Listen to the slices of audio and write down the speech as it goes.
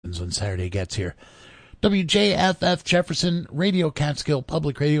happens when Saturday gets here. WJFF Jefferson, Radio Catskill,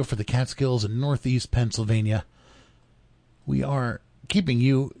 public radio for the Catskills in Northeast Pennsylvania. We are keeping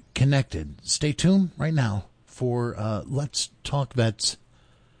you connected. Stay tuned right now for Let's Talk Vets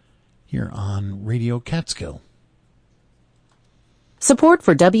here on Radio Catskill. Support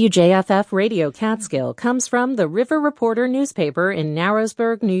for WJFF Radio Catskill comes from the River Reporter newspaper in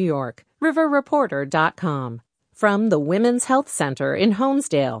Narrowsburg, New York, riverreporter.com. From the Women's Health Center in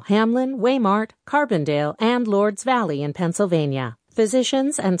Holmesdale, Hamlin, Waymart, Carbondale, and Lords Valley in Pennsylvania.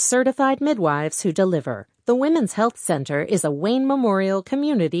 Physicians and certified midwives who deliver. The Women's Health Center is a Wayne Memorial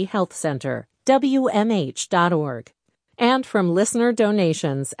Community Health Center, WMH.org. And from listener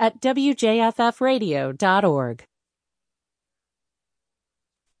donations at WJFFradio.org.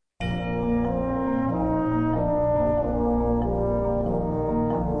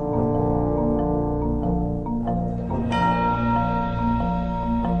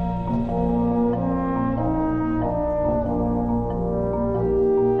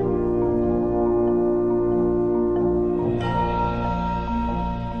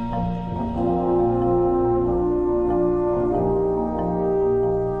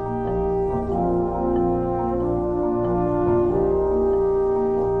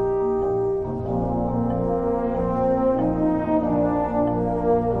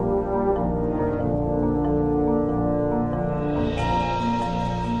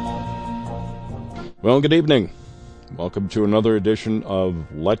 Well, good evening. Welcome to another edition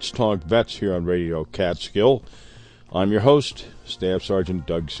of Let's Talk Vets here on Radio Catskill. I'm your host, Staff Sergeant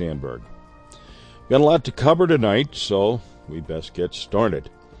Doug Sandberg. Got a lot to cover tonight, so we best get started.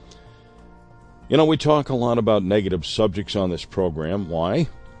 You know, we talk a lot about negative subjects on this program. Why?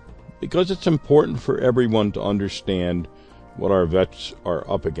 Because it's important for everyone to understand what our vets are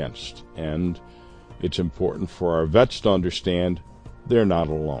up against, and it's important for our vets to understand they're not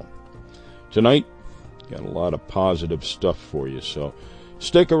alone. Tonight, got a lot of positive stuff for you, so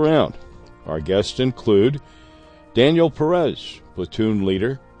stick around. Our guests include Daniel Perez, platoon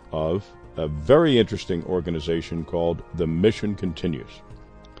leader of a very interesting organization called The Mission Continues.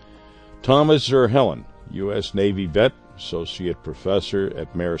 Thomas Zerhelen, U.S. Navy vet, associate professor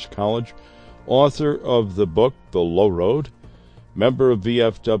at Marist College, author of the book The Low Road, member of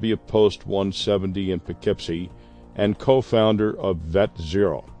VFW Post 170 in Poughkeepsie, and co-founder of Vet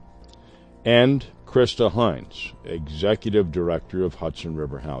Zero. And Krista Hines, Executive Director of Hudson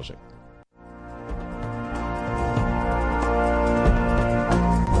River Housing.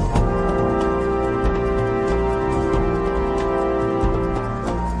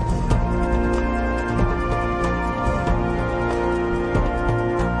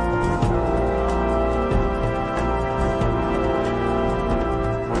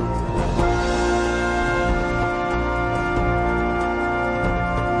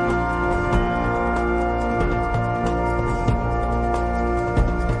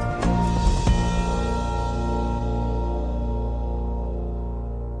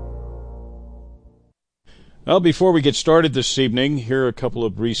 Well, before we get started this evening, here are a couple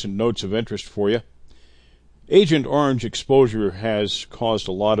of recent notes of interest for you. Agent Orange exposure has caused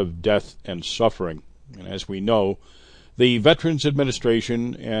a lot of death and suffering. And as we know, the Veterans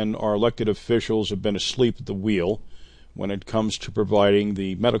Administration and our elected officials have been asleep at the wheel when it comes to providing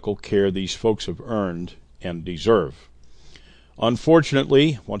the medical care these folks have earned and deserve.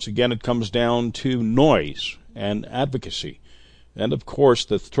 Unfortunately, once again, it comes down to noise and advocacy. And, of course,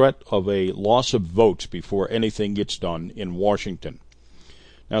 the threat of a loss of votes before anything gets done in Washington.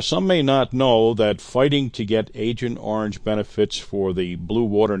 Now, some may not know that fighting to get Agent Orange benefits for the Blue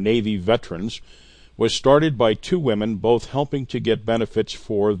Water Navy veterans was started by two women, both helping to get benefits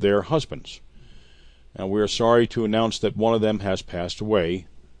for their husbands. Now, we are sorry to announce that one of them has passed away,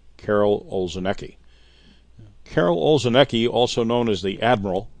 Carol Olszanecki. Carol Olszanecki, also known as the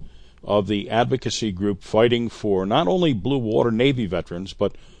Admiral, of the advocacy group fighting for not only Blue Water Navy veterans,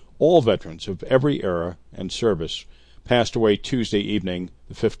 but all veterans of every era and service, passed away Tuesday evening,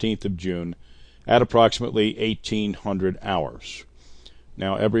 the 15th of June, at approximately 1800 hours.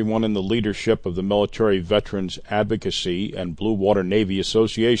 Now, everyone in the leadership of the Military Veterans Advocacy and Blue Water Navy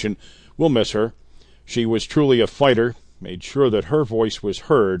Association will miss her. She was truly a fighter, made sure that her voice was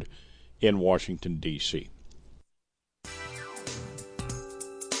heard in Washington, D.C.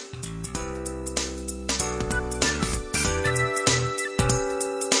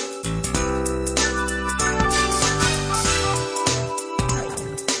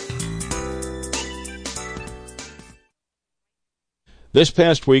 This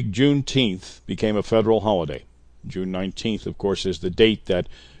past week, Juneteenth became a federal holiday. June 19th, of course, is the date that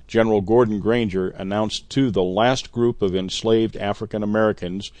General Gordon Granger announced to the last group of enslaved African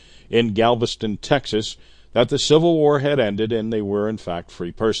Americans in Galveston, Texas, that the Civil War had ended and they were in fact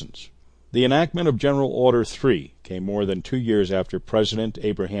free persons. The enactment of General Order 3 came more than 2 years after President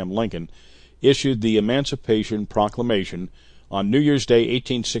Abraham Lincoln issued the Emancipation Proclamation on New Year's Day,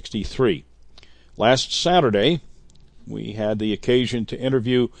 1863. Last Saturday, we had the occasion to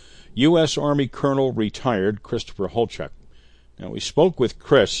interview U.S. Army Colonel retired Christopher Holchuk. Now, we spoke with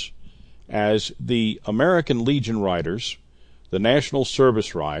Chris as the American Legion Riders, the National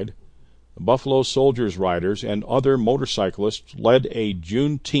Service Ride, the Buffalo Soldiers Riders, and other motorcyclists led a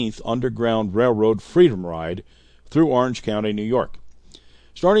Juneteenth Underground Railroad Freedom Ride through Orange County, New York.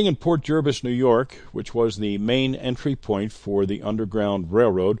 Starting in Port Jervis, New York, which was the main entry point for the Underground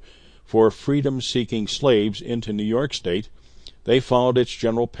Railroad for freedom-seeking slaves into New York State, they followed its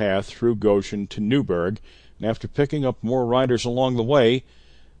general path through Goshen to Newburgh, and after picking up more riders along the way,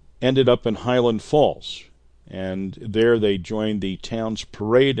 ended up in Highland Falls. And there they joined the town's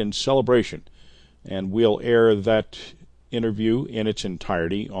parade and celebration. And we'll air that interview in its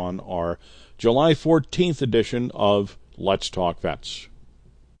entirety on our July 14th edition of Let's Talk Vets.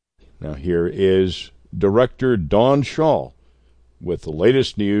 Now here is Director Dawn Shaw with the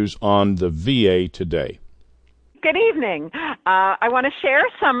latest news on the VA today. Good evening. I want to share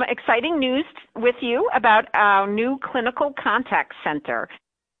some exciting news with you about our new Clinical Contact Center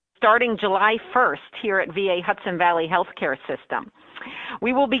starting July 1st here at VA Hudson Valley Healthcare System.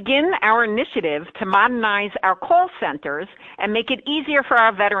 We will begin our initiative to modernize our call centers and make it easier for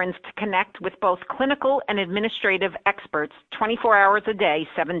our veterans to connect with both clinical and administrative experts 24 hours a day,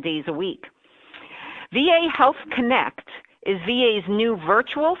 7 days a week. VA Health Connect is VA's new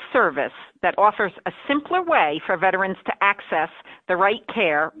virtual service that offers a simpler way for veterans to access the right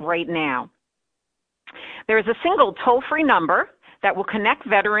care right now. There is a single toll-free number that will connect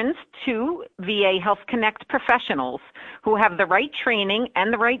veterans to VA Health Connect professionals who have the right training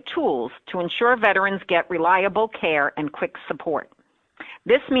and the right tools to ensure veterans get reliable care and quick support.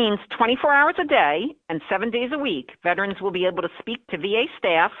 This means 24 hours a day and 7 days a week, veterans will be able to speak to VA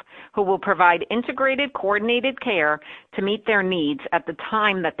staff who will provide integrated, coordinated care to meet their needs at the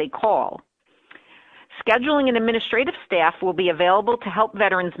time that they call. Scheduling and administrative staff will be available to help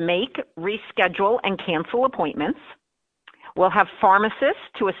veterans make, reschedule, and cancel appointments. We'll have pharmacists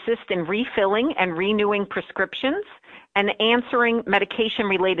to assist in refilling and renewing prescriptions and answering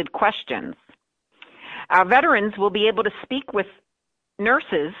medication-related questions. Our veterans will be able to speak with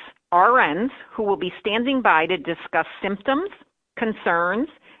nurses, RNs, who will be standing by to discuss symptoms, concerns,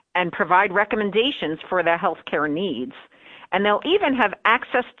 and provide recommendations for their healthcare needs. And they'll even have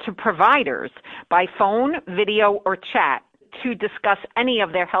access to providers by phone, video, or chat to discuss any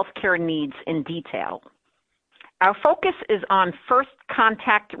of their healthcare needs in detail. Our focus is on first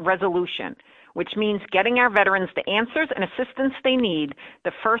contact resolution, which means getting our veterans the answers and assistance they need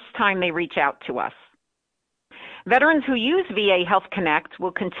the first time they reach out to us. Veterans who use VA Health Connect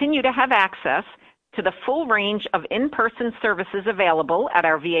will continue to have access to the full range of in-person services available at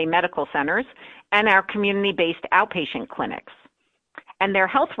our VA medical centers and our community-based outpatient clinics. And their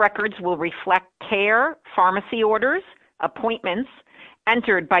health records will reflect care, pharmacy orders, appointments,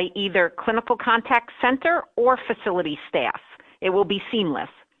 entered by either Clinical Contact Center or facility staff. It will be seamless.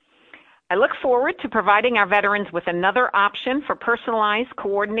 I look forward to providing our veterans with another option for personalized,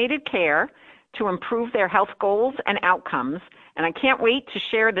 coordinated care to improve their health goals and outcomes, and I can't wait to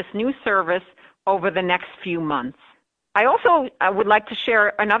share this new service over the next few months. I also would like to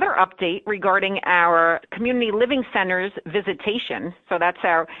share another update regarding our community living centers visitation. So that's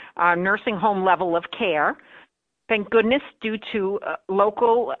our nursing home level of care. Thank goodness, due to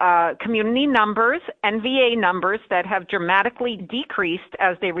local community numbers and VA numbers that have dramatically decreased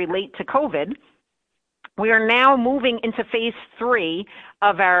as they relate to COVID, we are now moving into phase 3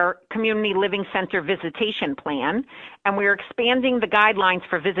 of our community living center visitation plan, and we are expanding the guidelines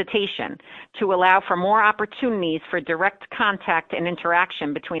for visitation to allow for more opportunities for direct contact and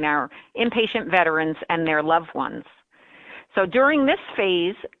interaction between our inpatient veterans and their loved ones. So during this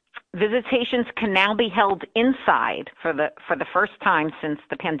phase, visitations can now be held inside for the first time since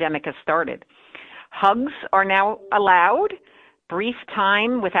the pandemic has started. Hugs are now allowed, brief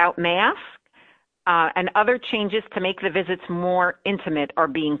time without masks, and other changes to make the visits more intimate are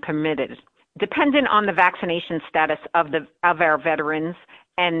being permitted, dependent on the vaccination status of our veterans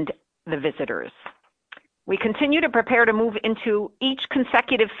and the visitors. We continue to prepare to move into each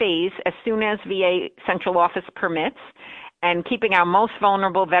consecutive phase as soon as VA central office permits, and keeping our most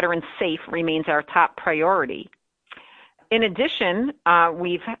vulnerable veterans safe remains our top priority. In addition,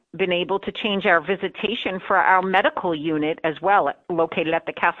 we've been able to change our visitation for our medical unit as well, located at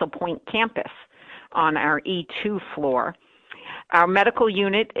the Castle Point campus on our E2 floor. Our medical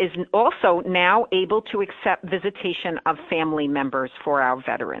unit is also now able to accept visitation of family members for our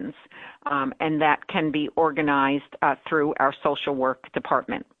veterans, and that can be organized through our social work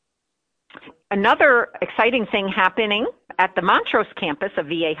department. Another exciting thing happening at the Montrose campus of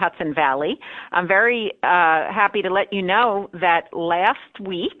VA Hudson Valley, I'm very happy to let you know that last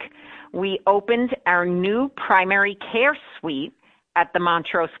week we opened our new primary care suite at the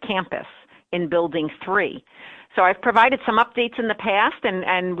Montrose campus in Building 3. So I've provided some updates in the past,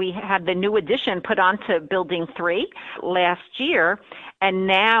 and we had the new addition put onto Building 3 last year, and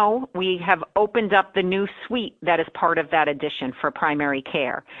now we have opened up the new suite that is part of that addition for primary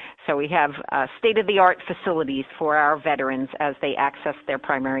care. So we have state-of-the-art facilities for our veterans as they access their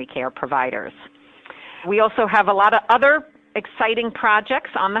primary care providers. We also have a lot of other exciting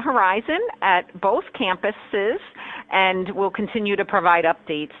projects on the horizon at both campuses, and we'll continue to provide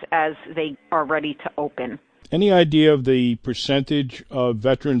updates as they are ready to open. Any idea of the percentage of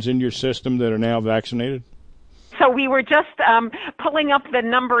veterans in your system that are now vaccinated? So we were just pulling up the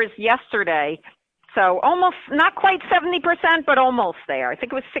numbers yesterday. So almost, not quite 70%, but almost there. I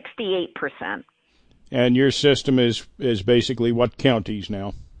think it was 68%. And your system is basically what counties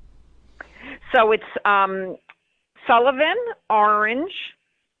now? So it's Sullivan, Orange,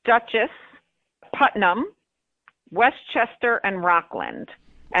 Dutchess, Putnam, Westchester, and Rockland.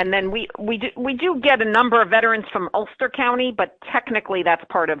 And then we do get a number of veterans from Ulster County, but technically that's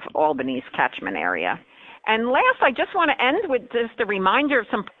part of Albany's catchment area. And last, I just want to end with just a reminder of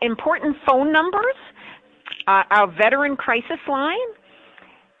some important phone numbers. Our Veteran Crisis Line,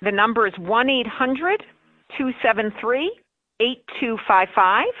 the number is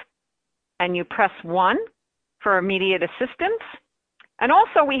 1-800-273-8255, and you press 1 for immediate assistance. And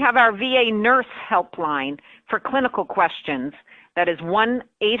also we have our VA Nurse Helpline for clinical questions. That is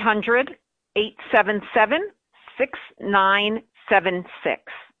 1-800-877-6976.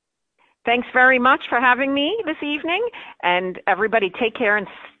 Thanks very much for having me this evening, and everybody take care and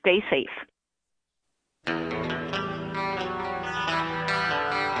stay safe.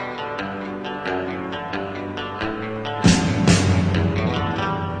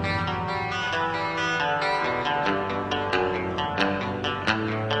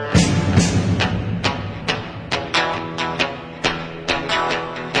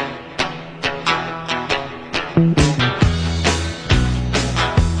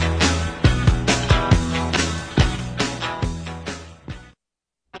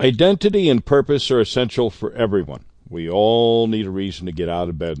 Identity and purpose are essential for everyone. We all need a reason to get out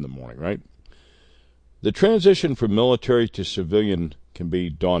of bed in the morning, right? The transition from military to civilian can be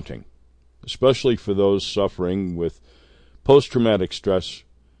daunting, especially for those suffering with post-traumatic stress,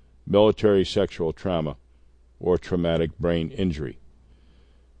 military sexual trauma, or traumatic brain injury.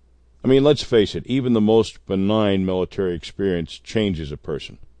 I mean, let's face it, even the most benign military experience changes a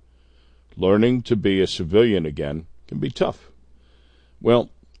person. Learning to be a civilian again can be tough. Well,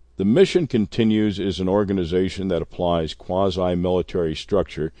 the Mission Continues is an organization that applies quasi-military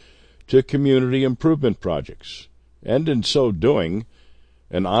structure to community improvement projects, and in so doing,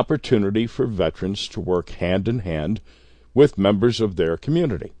 an opportunity for veterans to work hand in hand with members of their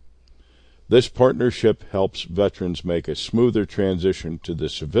community. This partnership helps veterans make a smoother transition to the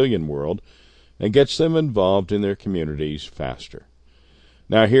civilian world and gets them involved in their communities faster.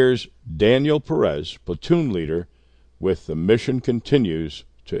 Now here's Daniel Perez, platoon leader with the Mission Continues,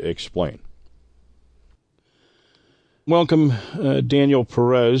 to explain. Welcome, Daniel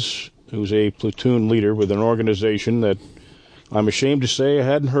Perez, who's a platoon leader with an organization that I'm ashamed to say I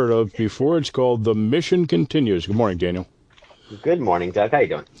hadn't heard of before. It's called the Mission Continues. Good morning, Daniel. Good morning, Doug. How you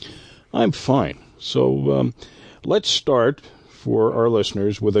doing? I'm fine. So let's start for our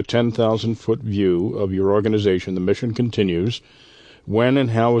listeners with a 10,000-foot view of your organization, the Mission Continues. When and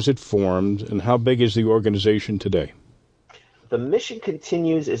how was it formed, and how big is the organization today? The Mission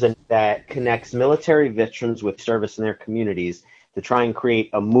Continues is that connects military veterans with service in their communities to try and create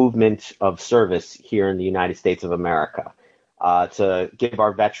a movement of service here in the United States of America, to give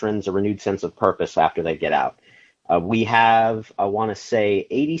our veterans a renewed sense of purpose after they get out. We have, I want to say,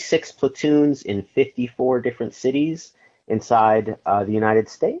 86 platoons in 54 different cities inside the United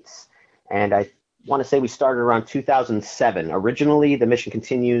States. And I want to say we started around 2007. Originally, the Mission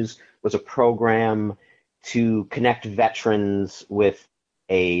Continues was a program to connect veterans with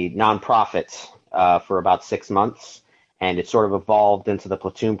a nonprofit for about 6 months. And it sort of evolved into the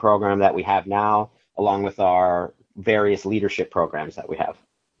platoon program that we have now, along with our various leadership programs that we have.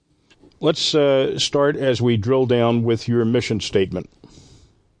 Let's start as we drill down with your mission statement.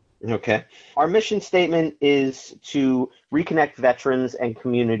 Okay. Our mission statement is to reconnect veterans and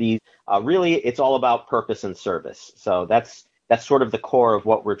communities. Really, it's all about purpose and service. So that's sort of the core of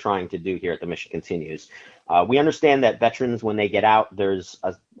what we're trying to do here at The Mission Continues. We understand that veterans, when they get out, there's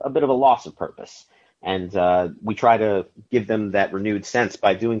a bit of a loss of purpose. And we try to give them that renewed sense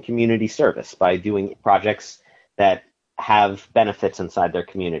by doing community service, by doing projects that have benefits inside their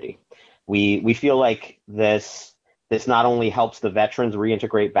community. We feel like this not only helps the veterans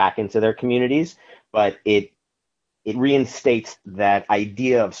reintegrate back into their communities, but it reinstates that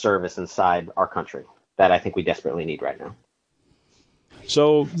idea of service inside our country that I think we desperately need right now.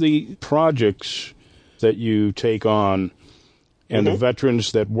 So the projects that you take on and the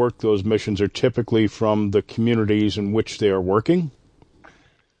veterans that work those missions are typically from the communities in which they are working?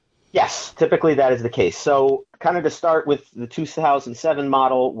 Yes, typically that is the case. So kind of to start with the 2007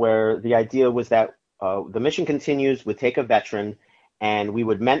 model, where the idea was that the Mission Continues would take a veteran and we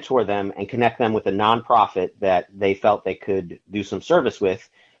would mentor them and connect them with a nonprofit that they felt they could do some service with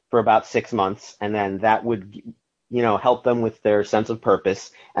for about 6 months. And then that would, help them with their sense of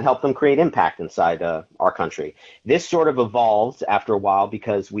purpose and help them create impact inside our country. This sort of evolved after a while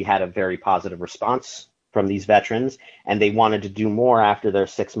because we had a very positive response from these veterans, and they wanted to do more after their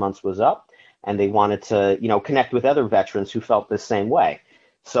 6 months was up. And they wanted to, connect with other veterans who felt the same way.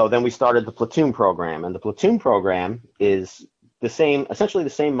 So then we started the Platoon program, and the Platoon program is essentially the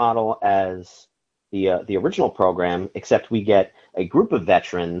same model as the original program, except we get a group of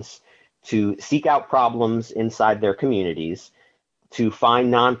veterans to seek out problems inside their communities, to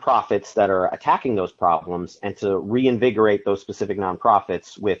find nonprofits that are attacking those problems, and to reinvigorate those specific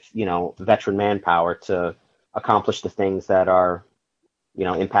nonprofits with, veteran manpower to accomplish the things that are,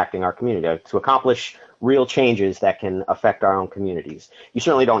 impacting our community, to accomplish real changes that can affect our own communities. You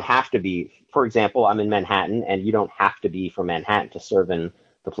certainly don't have to be, for example, I'm in Manhattan, and you don't have to be from Manhattan to serve in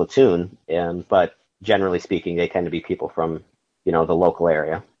the Platoon, but generally speaking, they tend to be people from, the local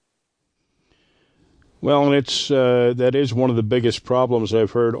area. Well, and it's that is one of the biggest problems I've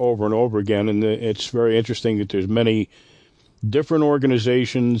heard over and over again, and it's very interesting that there's many different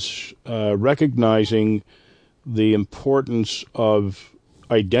organizations recognizing the importance of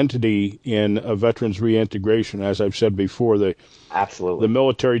identity in a veteran's reintegration. As I've said before, Absolutely. The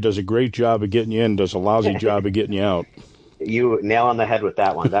military does a great job of getting you in, does a lousy job of getting you out. You nail on the head with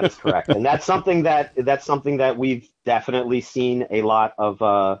that one. That is correct, and that's something that we've definitely seen a lot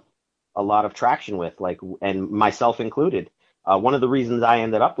of traction with, and myself included. One of the reasons I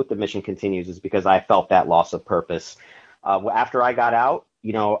ended up with the Mission Continues is because I felt that loss of purpose. After I got out,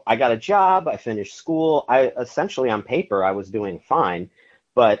 I got a job, I finished school. Essentially on paper, I was doing fine,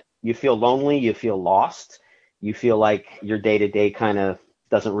 but you feel lonely, you feel lost, you feel like your day-to-day kind of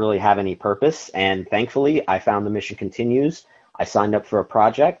doesn't really have any purpose. And thankfully, I found the Mission Continues. I signed up for a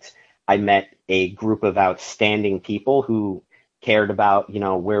project. I met a group of outstanding people who cared about,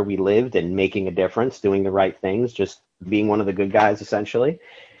 where we lived and making a difference, doing the right things, just being one of the good guys, essentially.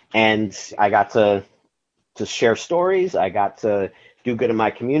 And I got to share stories. I got to do good in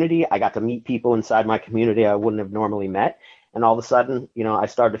my community. I got to meet people inside my community I wouldn't have normally met. And all of a sudden, I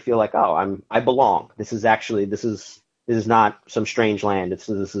started to feel like, I belong. This is not some strange land. This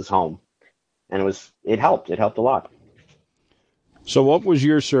is home. And it helped. It helped a lot. So what was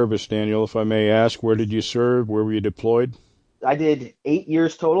your service, Daniel, if I may ask? Where did you serve? Where were you deployed? I did 8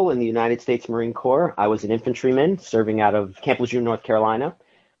 years total in the United States Marine Corps. I was an infantryman serving out of Camp Lejeune, North Carolina.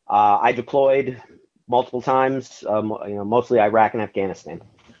 I deployed multiple times, mostly Iraq and Afghanistan.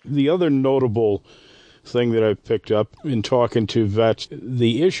 The other notable thing that I've picked up in talking to vets,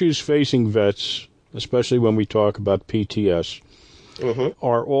 the issues facing vets, especially when we talk about PTS,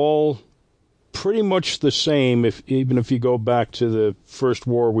 are all pretty much the same. Even if you go back to the first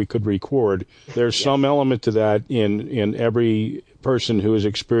war we could record, there's some element to that in every person who has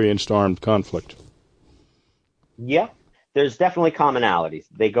experienced armed conflict. Yeah, there's definitely commonalities.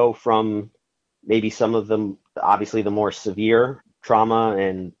 They go from maybe some of them, obviously the more severe trauma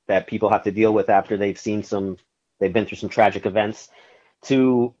and that people have to deal with after they've been through some tragic events,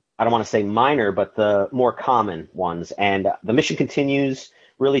 to, I don't want to say minor, but the more common ones. And the Mission Continues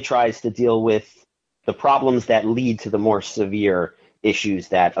really tries to deal with the problems that lead to the more severe issues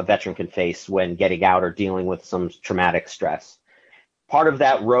that a veteran can face when getting out or dealing with some traumatic stress. Part of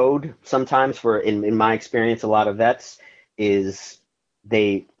that road, sometimes in my experience, a lot of vets, is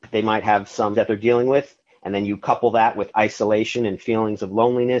they might have some that they're dealing with, and then you couple that with isolation and feelings of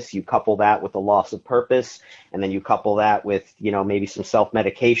loneliness. You couple that with a loss of purpose, and then you couple that with, maybe some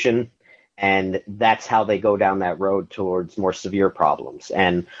self-medication. And that's how they go down that road towards more severe problems.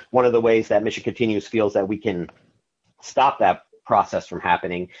 And one of the ways that Mission Continues feels that we can stop that process from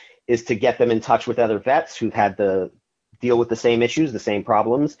happening is to get them in touch with other vets who've had to deal with the same issues, the same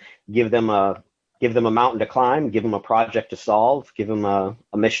problems, give them a mountain to climb, give them a project to solve, give them a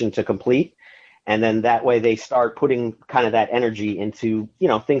mission to complete. And then that way they start putting kind of that energy into,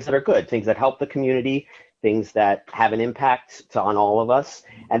 things that are good, things that help the community, things that have an impact on all of us.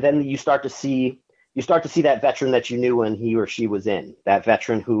 And then you start to see that veteran that you knew when he or she was in, that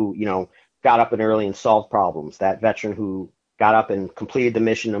veteran who, got up and early and solved problems, that veteran who got up and completed the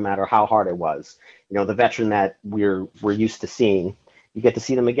mission no matter how hard it was. The veteran that we're used to seeing, you get to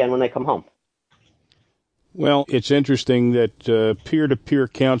see them again when they come home. Well, it's interesting that peer-to-peer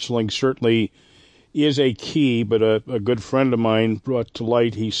counseling certainly is a key, but a good friend of mine brought to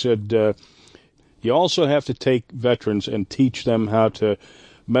light, he said, you also have to take veterans and teach them how to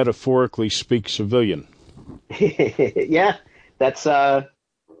metaphorically speak civilian. Yeah, that's,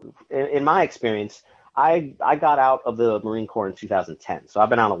 in my experience, I got out of the Marine Corps in 2010, so I've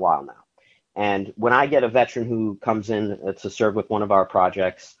been out a while now. And when I get a veteran who comes in to serve with one of our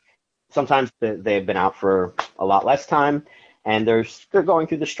projects, sometimes they've been out for a lot less time, and they're going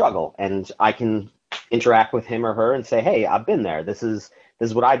through the struggle. And I can interact with him or her and say, hey, I've been there. This is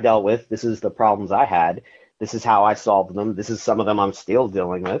what I dealt with. This is the problems I had. This is how I solved them. This is some of them I'm still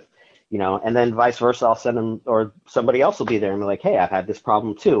dealing with, and then vice versa. I'll send them, or somebody else will be there and be like, hey, I've had this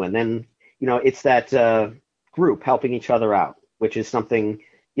problem too. And then, it's that group helping each other out, which is something,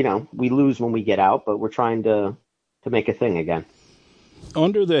 we lose when we get out, but we're trying to make a thing again.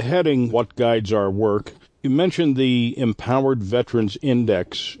 Under the heading, What Guides Our Work, you mentioned the Empowered Veterans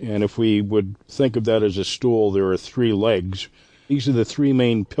Index, and if we would think of that as a stool, there are 3 legs. These are the 3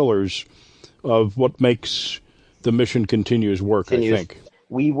 main pillars of what makes the Mission Continues work, I think.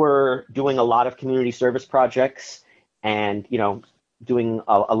 We were doing a lot of community service projects and, doing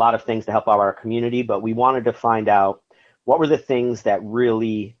a lot of things to help out our community, but we wanted to find out what were the things that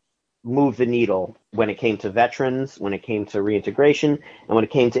really moved the needle when it came to veterans, when it came to reintegration, and when it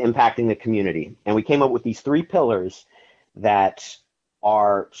came to impacting the community. And we came up with these 3 pillars that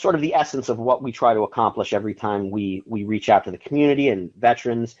are sort of the essence of what we try to accomplish every time we reach out to the community and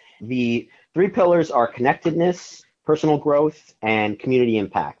veterans. The 3 pillars are connectedness, personal growth, and community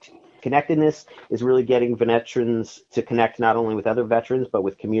impact. Connectedness is really getting veterans to connect not only with other veterans, but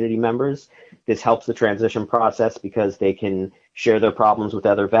with community members. This helps the transition process because they can share their problems with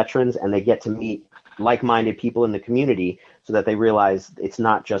other veterans and they get to meet like-minded people in the community so that they realize it's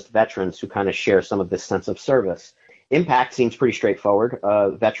not just veterans who kind of share some of this sense of service. Impact seems pretty straightforward.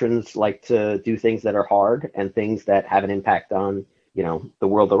 Veterans like to do things that are hard and things that have an impact on, the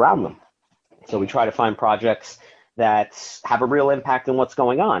world around them. So we try to find projects that have a real impact on what's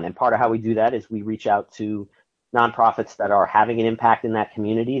going on. And part of how we do that is we reach out to nonprofits that are having an impact in that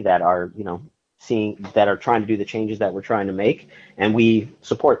community, that are, that are trying to do the changes that we're trying to make, and we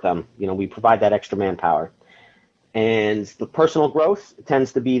support them. We provide that extra manpower. And the personal growth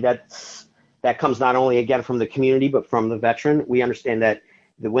tends to be that comes not only, again, from the community, but from the veteran. We understand that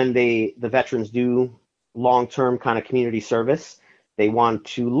when the veterans do long-term kind of community service, they want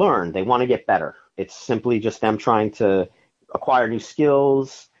to learn, they want to get better. It's simply just them trying to acquire new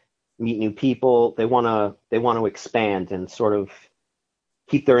skills, meet new people. They want to expand and sort of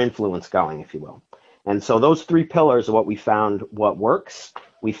keep their influence going, if you will. And so those 3 pillars are what we found what works.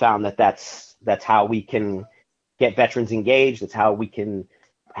 We found that's how we can get veterans engaged. That's how we can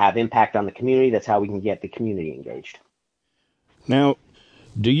have impact on the community. That's how we can get the community engaged. Now,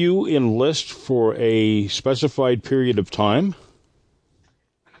 do you enlist for a specified period of time?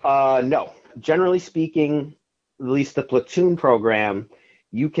 No. Generally speaking, at least the platoon program,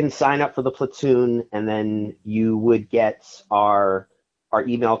 you can sign up for the platoon and then you would get our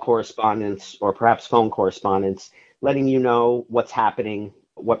email correspondence or perhaps phone correspondence letting you know what's happening,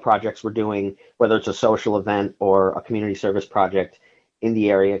 what projects we're doing, whether it's a social event or a community service project in the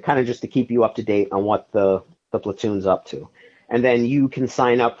area, kind of just to keep you up to date on what the platoon's up to. And then you can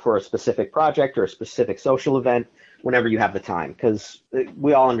sign up for a specific project or a specific social event whenever you have the time, because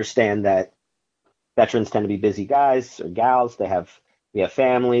we all understand that veterans tend to be busy guys or gals. We have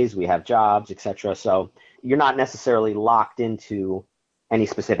families, we have jobs, etc. So you're not necessarily locked into any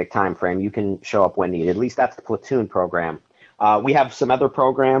specific time frame. You can show up when needed. At least that's the platoon program. We have some other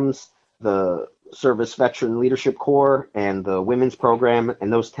programs, the Service Veteran Leadership Corps and the Women's Program,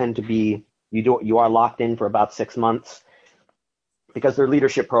 and those tend to be, you are locked in for about 6 months. Because they're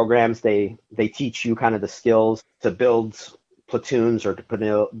leadership programs, they teach you kind of the skills to build platoons or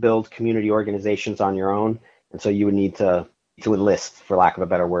to build community organizations on your own. And so you would need to to enlist, for lack of a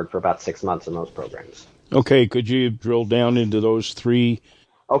better word, for about 6 months in those programs. Okay, could you drill down into those three?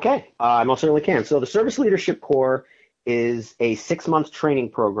 Okay, I most certainly can. So the Service Leadership Corps is a 6-month training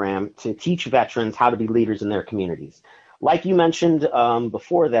program to teach veterans how to be leaders in their communities. Like you mentioned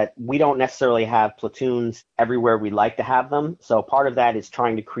before, that we don't necessarily have platoons everywhere we'd like to have them. So part of that is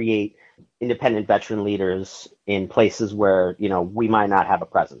trying to create independent veteran leaders in places where, we might not have a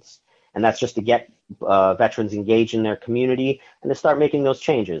presence. And that's just to get veterans engaged in their community and to start making those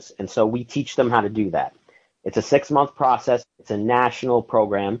changes. And so we teach them how to do that. It's a 6-month process. It's a national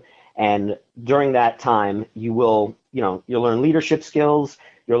program. And during that time, you'll learn leadership skills.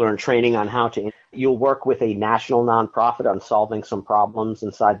 You'll learn training on you'll work with a national nonprofit on solving some problems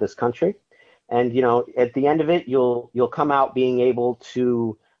inside this country. And, at the end of it, you'll come out being able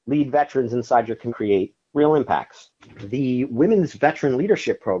to lead veterans inside your community, create real impacts. The Women's Veteran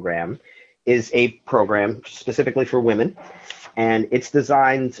Leadership Program is a program specifically for women, and it's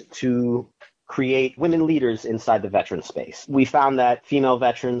designed to create women leaders inside the veteran space. We found that female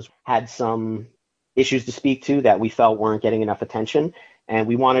veterans had some issues to speak to that we felt weren't getting enough attention, and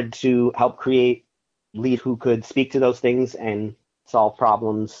we wanted to help create lead who could speak to those things and solve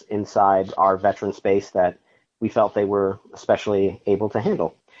problems inside our veteran space that we felt they were especially able to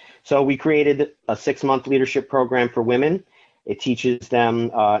handle. So we created a 6-month leadership program for women. It teaches them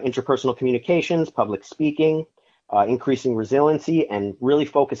interpersonal communications, public speaking, increasing resiliency, and really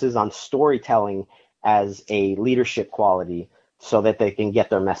focuses on storytelling as a leadership quality so that they can get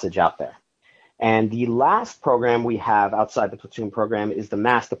their message out there. And the last program we have outside the platoon program is the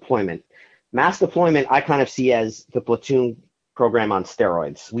mass deployment. Mass deployment I kind of see as the platoon program on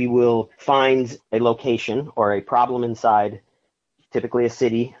steroids. We will find a location or a problem inside, typically a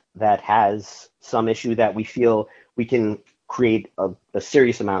city, that has some issue that we feel we can create a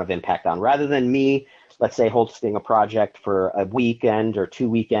serious amount of impact on. Rather than me, let's say, hosting a project for a weekend or 2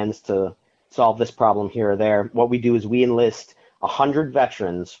 weekends to solve this problem here or there, what we do is we enlist 100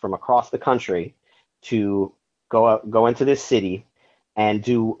 veterans from across the country to go into this city and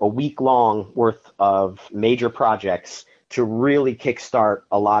do a week-long worth of major projects to really kickstart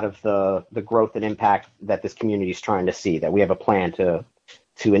a lot of the growth and impact that this community is trying to see, that we have a plan to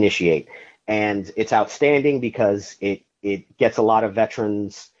initiate. And it's outstanding because it gets a lot of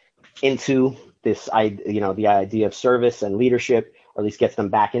veterans into this, the idea of service and leadership, or at least gets them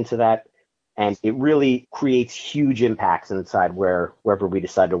back into that. And it really creates huge impacts inside wherever we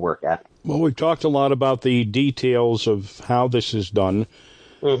decide to work at. Well, we've talked a lot about the details of how this is done.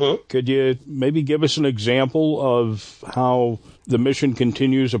 Mm-hmm. Could you maybe give us an example of how the Mission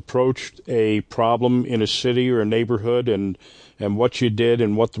Continues approached a problem in a city or a neighborhood, and what you did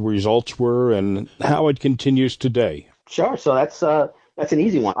and what the results were and how it continues today? Sure. So that's an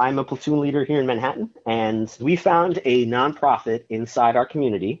easy one. I'm a platoon leader here in Manhattan, and we found a nonprofit inside our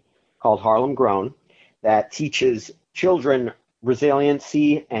community called Harlem Grown that teaches children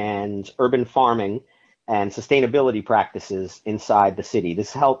resiliency and urban farming and sustainability practices inside the city.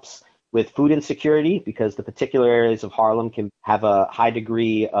 This helps with food insecurity because the particular areas of Harlem can have a high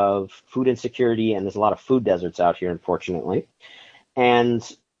degree of food insecurity, and there's a lot of food deserts out here, unfortunately. And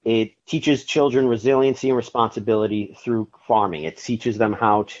it teaches children resiliency and responsibility through farming. It teaches them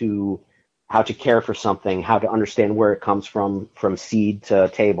how to care for something, how to understand where it comes from seed to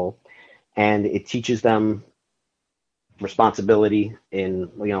table. And it teaches them responsibility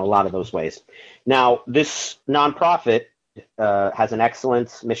in a lot of those ways. Now, this nonprofit has an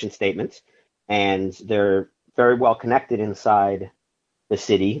excellent mission statement, and they're very well connected inside the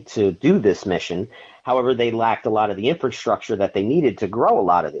city to do this mission. However, they lacked a lot of the infrastructure that they needed to grow a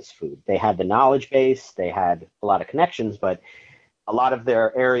lot of this food. They had the knowledge base, they had a lot of connections, but a lot of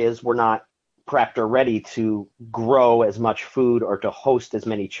their areas were not prepped or ready to grow as much food or to host as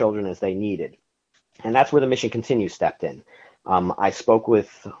many children as they needed. And that's where the Mission Continues stepped in. I spoke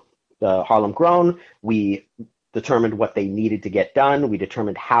with the Harlem Grown. We determined what they needed to get done. We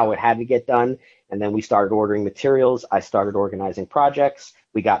determined how it had to get done. And then we started ordering materials. I started organizing projects.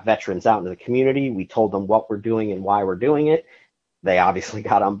 We got veterans out into the community. We told them what we're doing and why we're doing it. They obviously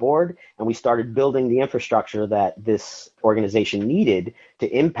got on board, and we started building the infrastructure that this organization needed to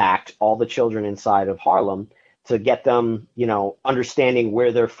impact all the children inside of Harlem, to get them, understanding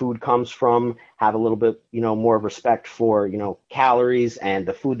where their food comes from, have a little bit, more respect for, calories and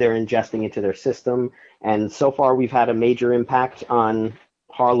the food they're ingesting into their system. And so far, we've had a major impact on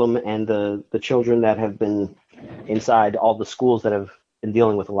Harlem and the children that have been inside all the schools that have been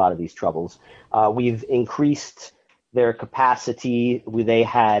dealing with a lot of these troubles. We've increased their capacity. They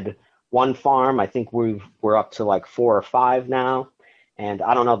had one farm. I think we're up to like 4 or 5 now. And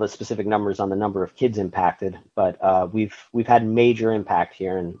I don't know the specific numbers on the number of kids impacted, but we've had major impact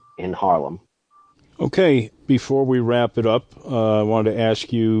here in Harlem. Okay, before we wrap it up, I wanted to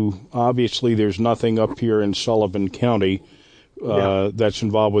ask you, obviously there's nothing up here in Sullivan County that's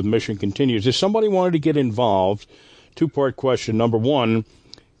involved with Mission Continues. If somebody wanted to get involved, two-part question. Number one,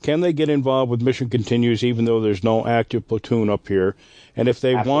 can they get involved with Mission Continues even though there's no active platoon up here? And if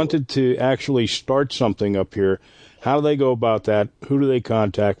they wanted to actually start something up here, how do they go about that? Who do they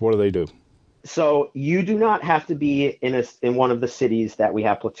contact? What do they do? So you do not have to be in one of the cities that we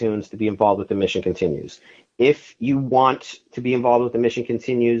have platoons to be involved with the Mission Continues. If you want to be involved with the Mission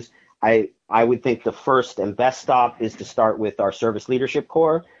Continues, I would think the first and best stop is to start with our Service Leadership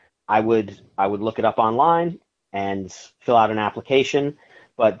Corps. I would look it up online and fill out an application.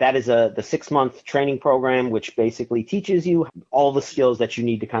 But that is the 6-month training program, which basically teaches you all the skills that you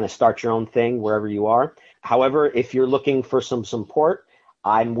need to kind of start your own thing wherever you are. However, if you're looking for some support,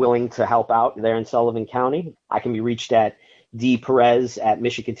 I'm willing to help out there in Sullivan County. I can be reached at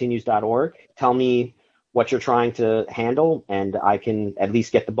dperez@missioncontinues.org. Tell me what you're trying to handle, and I can at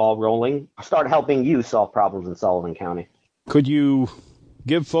least get the ball rolling. Start helping you solve problems in Sullivan County. Could you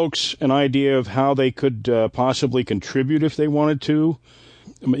give folks an idea of how they could possibly contribute if they wanted to,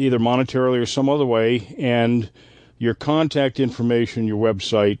 either monetarily or some other way, and your contact information, your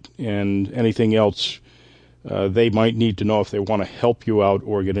website, and anything else they might need to know if they want to help you out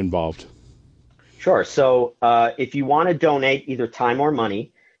or get involved? Sure. So if you want to donate either time or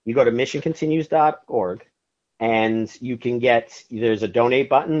money, you go to missioncontinues.org, and you can there's a donate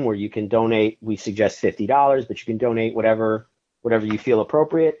button where you can donate. We suggest $50, but you can donate whatever you feel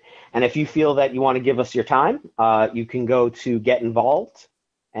appropriate. And if you feel that you want to give us your time, you can go to Get Involved,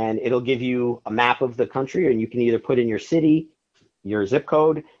 and it'll give you a map of the country, and you can either put in your city, your zip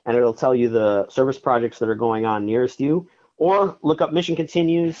code, and it'll tell you the service projects that are going on nearest you, or look up Mission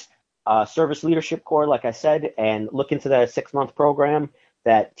Continues, Service Leadership Corps, like I said, and look into that 6-month program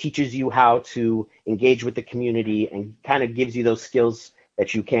that teaches you how to engage with the community and kind of gives you those skills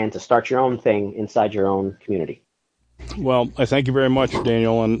that you can to start your own thing inside your own community. Well, I thank you very much,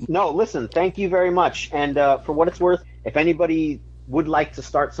 Daniel. And no, listen, thank you very much. And for what it's worth, if anybody would like to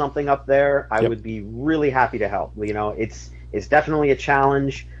start something up there, I would be really happy to help. You know, it's definitely a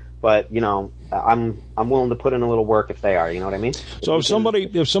challenge, but you know, I'm willing to put in a little work if they are. You know what I mean? So if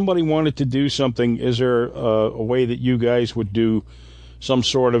somebody wanted to do something, is there a way that you guys would do some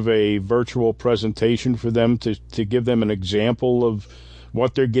sort of a virtual presentation for them to give them an example of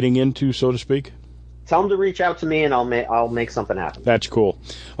what they're getting into, so to speak? Tell them to reach out to me, and I'll make something happen. That's cool.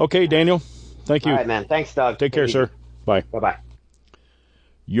 Okay, Daniel, thank you. All right, man. Thanks, Doug. Take care, sir. Bye. Bye-bye.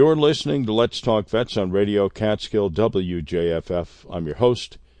 You're listening to Let's Talk Vets on Radio Catskill WJFF. I'm your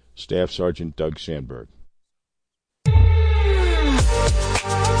host, Staff Sergeant Doug Sandberg.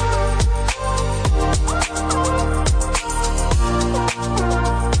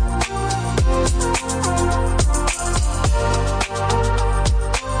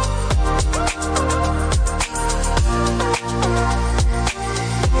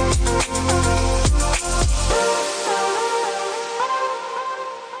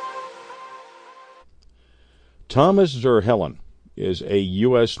 Thomas Zerhelen is a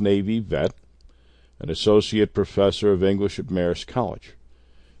U.S. Navy vet, an associate professor of English at Marist College.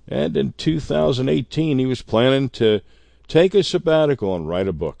 And in 2018, he was planning to take a sabbatical and write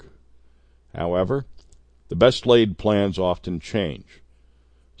a book. However, the best-laid plans often change.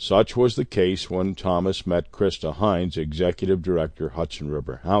 Such was the case when Thomas met Krista Hines, Executive Director, Hudson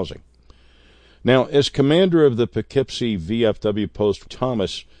River Housing. Now, as commander of the Poughkeepsie VFW post,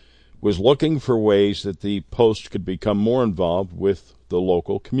 Thomas was looking for ways that the post could become more involved with the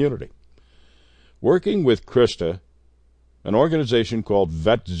local community. Working with Krista, an organization called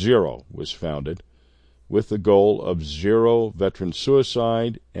Vet Zero was founded with the goal of zero veteran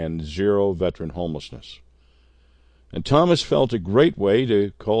suicide and zero veteran homelessness. And Thomas felt a great way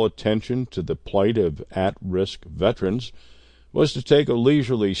to call attention to the plight of at-risk veterans was to take a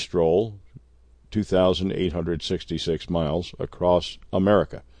leisurely stroll, 2,866 miles, across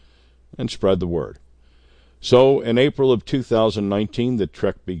America, and spread the word. So, in April of 2019, the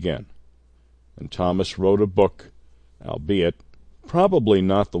trek began, and Thomas wrote a book, albeit probably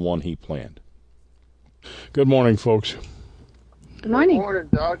not the one he planned. Good morning, folks. Good morning. Good morning,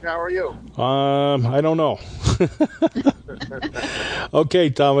 Doug. How are you? I don't know. Okay,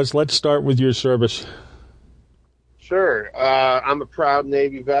 Thomas, let's start with your service. Sure. I'm a proud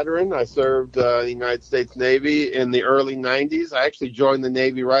Navy veteran. I served the United States Navy in the early 90s. I actually joined the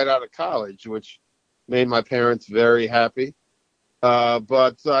Navy right out of college, which made my parents very happy.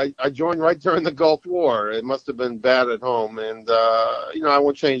 But I joined right during the Gulf War. It must have been bad at home. And, I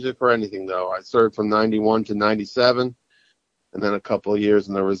won't change it for anything, though. I served from 91 to 97, and then a couple of years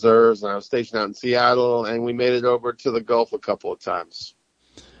in the reserves. And I was stationed out in Seattle, and we made it over to the Gulf a couple of times.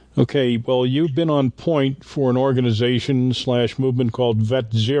 Okay, well, you've been on point for an organization/movement called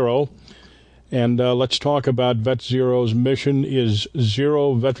Vet Zero. And let's talk about Vet Zero's mission is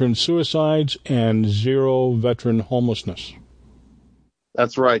zero veteran suicides and zero veteran homelessness.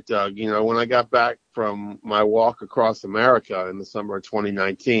 That's right, Doug. When I got back from my walk across America in the summer of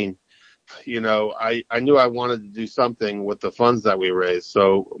 2019, I knew I wanted to do something with the funds that we raised.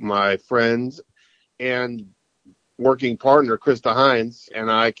 So my friend and working partner, Krista Hines,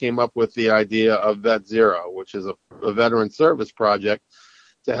 and I came up with the idea of Vet Zero, which is a veteran service project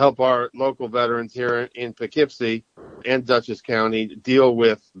to help our local veterans here in Poughkeepsie and Dutchess County deal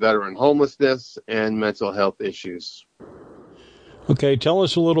with veteran homelessness and mental health issues. Okay, tell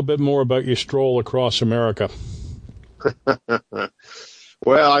us a little bit more about your stroll across America.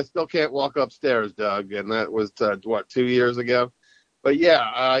 Well, I still can't walk upstairs, Doug, and that was, 2 years ago? But yeah,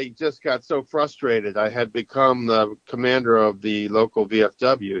 I just got so frustrated. I had become the commander of the local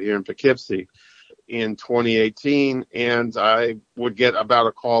VFW here in Poughkeepsie in 2018, and I would get about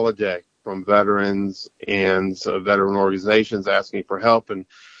a call a day from veterans and veteran organizations asking for help, and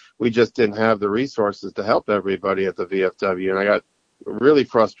we just didn't have the resources to help everybody at the VFW, and I got really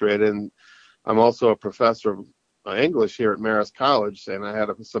frustrated. And I'm also a professor of English here at Marist College, and I had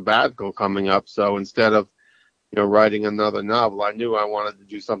a sabbatical coming up, so instead of writing another novel, I knew I wanted to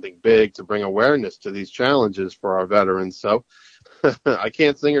do something big to bring awareness to these challenges for our veterans. So I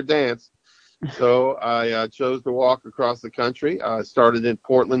can't sing or dance. So I chose to walk across the country. I started in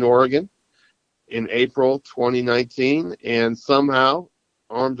Portland, Oregon in April 2019, and somehow,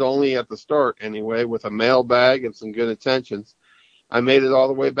 armed only at the start anyway, with a mail bag and some good intentions, I made it all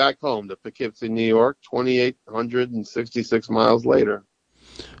the way back home to Poughkeepsie, New York, 2,866 miles later.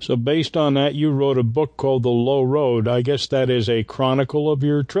 So based on that, you wrote a book called The Low Road. I guess that is a chronicle of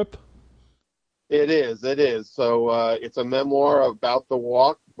your trip? It is. So it's a memoir about the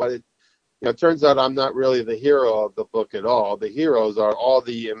walk, but it turns out I'm not really the hero of the book at all. The heroes are all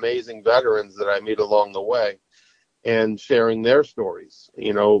the amazing veterans that I meet along the way and sharing their stories.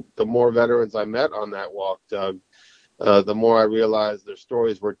 The more veterans I met on that walk, Doug, the more I realized their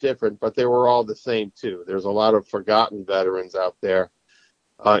stories were different, but they were all the same too. There's a lot of forgotten veterans out there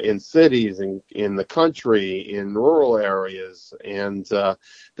in cities, in the country, in rural areas, and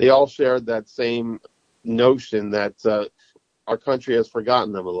they all shared that same notion that our country has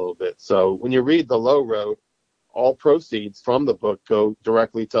forgotten them a little bit. So when you read The Low Road, all proceeds from the book go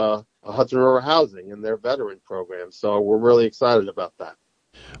directly to Hudson River Housing and their veteran program. So we're really excited about that.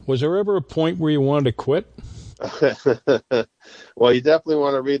 Was there ever a point where you wanted to quit? Well, you definitely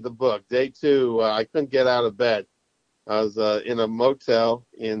want to read the book. Day 2, I couldn't get out of bed. I was in a motel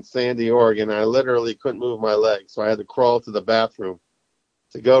in Sandy, Oregon. I literally couldn't move my legs, so I had to crawl to the bathroom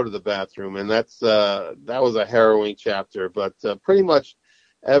to go to the bathroom, and that was a harrowing chapter, but pretty much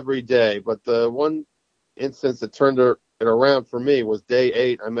every day. But the one instance that turned it around for me was day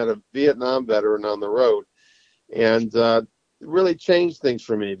 8. I met a Vietnam veteran on the road, and it really changed things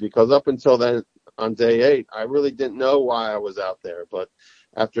for me, because up until then, on day 8, I really didn't know why I was out there. But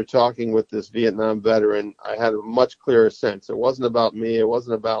after talking with this Vietnam veteran, I had a much clearer sense. It wasn't about me. It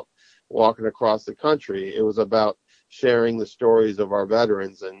wasn't about walking across the country. It was about sharing the stories of our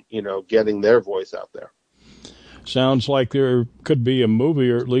veterans and, getting their voice out there. Sounds like there could be a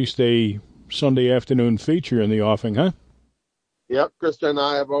movie, or at least a Sunday afternoon feature in the offing, huh? Yep, Krista and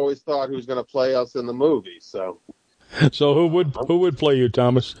I have always thought who's going to play us in the movie. So who would play you,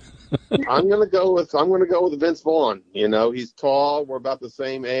 Thomas? I'm going to go with Vince Vaughn. He's tall. We're about the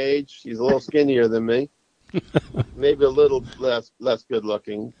same age. He's a little skinnier than me. Maybe a little less good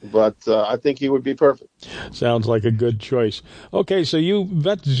looking, but I think he would be perfect. Sounds like a good choice. Okay, so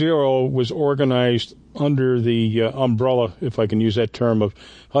Vet Zero was organized under the umbrella, if I can use that term, of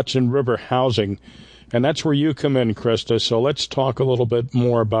Hudson River Housing, and that's where you come in, Krista. So let's talk a little bit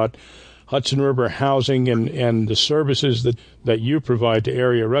more about Hudson River Housing and the services that you provide to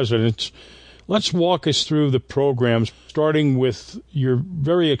area residents. Let's walk us through the programs, starting with your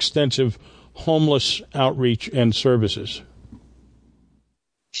very extensive homeless outreach and services.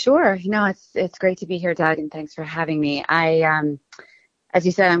 Sure. It's great to be here, Doug, and thanks for having me. As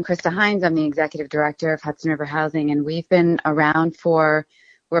you said, I'm Krista Hines. I'm the executive director of Hudson River Housing, and we've been around we're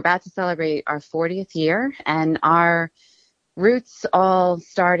about to celebrate our 40th year, and our roots all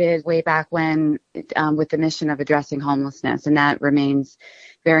started way back when with the mission of addressing homelessness, and that remains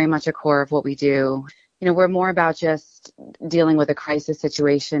very much a core of what we do. we're more about just dealing with a crisis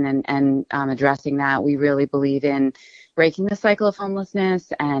situation and addressing that. We really believe in breaking the cycle of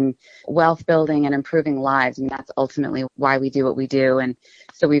homelessness and wealth building and improving lives. And that's ultimately why we do what we do. And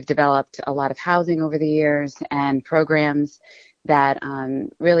so we've developed a lot of housing over the years and programs that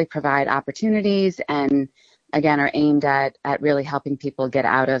really provide opportunities and, again, are aimed at really helping people get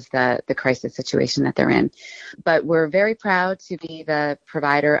out of the crisis situation that they're in. But we're very proud to be the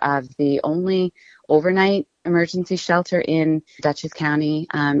provider of the only overnight emergency shelter in Dutchess County.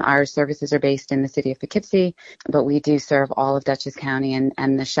 Our services are based in the city of Poughkeepsie, but we do serve all of Dutchess County,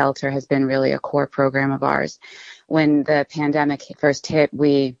 and the shelter has been really a core program of ours. When the pandemic first hit,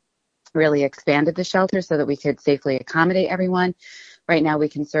 we really expanded the shelter so that we could safely accommodate everyone. Right now, we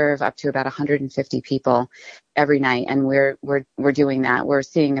can serve up to about 150 people every night, and we're doing that. We're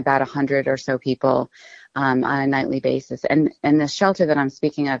seeing about 100 or so people on a nightly basis. And the shelter that I'm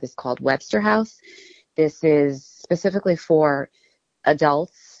speaking of is called Webster House. This is specifically for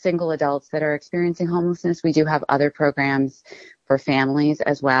adults, single adults that are experiencing homelessness. We do have other programs for families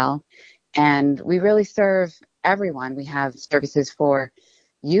as well, and we really serve everyone. We have services for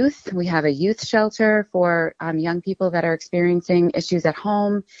youth. We have a youth shelter for young people that are experiencing issues at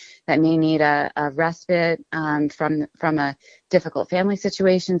home that may need a respite from a difficult family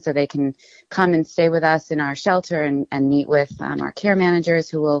situation, so they can come and stay with us in our shelter and meet with our care managers,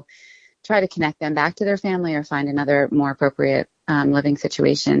 who will try to connect them back to their family or find another more appropriate living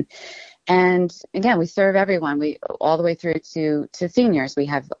situation. And again, we serve everyone. We all the way through to seniors. We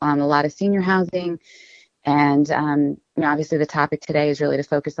have a lot of senior housing. And obviously the topic today is really to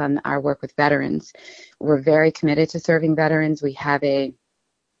focus on our work with veterans. We're very committed to serving veterans. We have a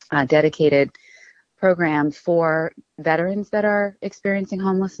dedicated program for veterans that are experiencing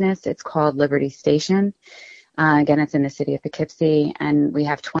homelessness. It's called Liberty Station. Again, it's in the city of Poughkeepsie, and we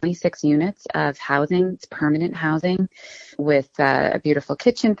have 26 units of housing. It's permanent housing with a beautiful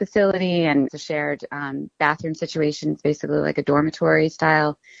kitchen facility, and it's a shared bathroom situation. It's basically like a dormitory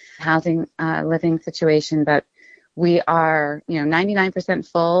style housing living situation. But we are, 99%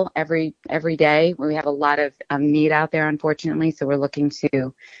 full every day. We have a lot of need out there, unfortunately, so we're looking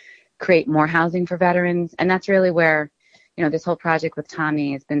to create more housing for veterans. And that's really where this whole project with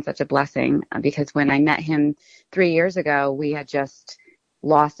Tommy has been such a blessing, because when I met him 3 years ago, we had just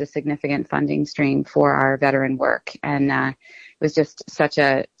lost a significant funding stream for our veteran work. And it was just such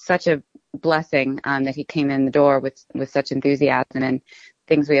a blessing that he came in the door with such enthusiasm, and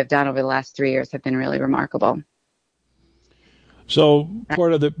things we have done over the last 3 years have been really remarkable. So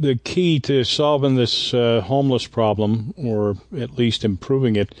part of the key to solving this homeless problem, or at least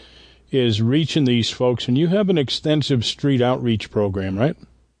improving it, is reaching these folks, and you have an extensive street outreach program, right?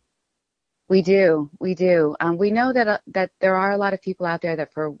 We do. We know that there are a lot of people out there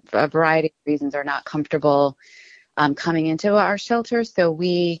that, for a variety of reasons, are not comfortable coming into our shelter. So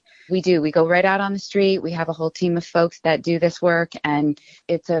we go right out on the street. We have a whole team of folks that do this work, and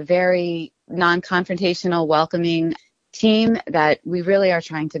it's a very non-confrontational, welcoming team that we really are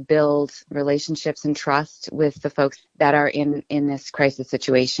trying to build relationships and trust with the folks that are in this crisis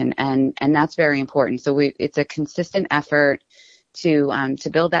situation. And that's very important. So it's a consistent effort to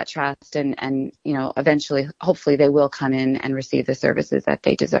build that trust, and eventually, hopefully, they will come in and receive the services that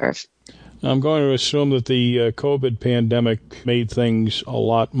they deserve. I'm going to assume that the COVID pandemic made things a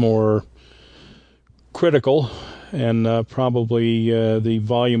lot more critical, and probably the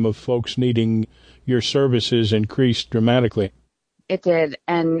volume of folks needing your services increased dramatically. It did.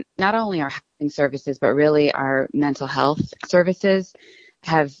 And not only our housing services, but really our mental health services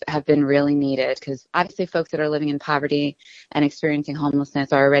have been really needed, because obviously folks that are living in poverty and experiencing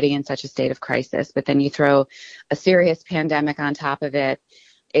homelessness are already in such a state of crisis. But then you throw a serious pandemic on top of it,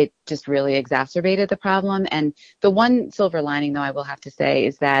 it just really exacerbated the problem. And the one silver lining, though, I will have to say,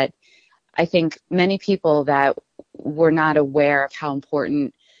 is that I think many people that were not aware of how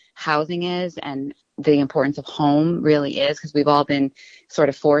important housing is and the importance of home really is, because we've all been sort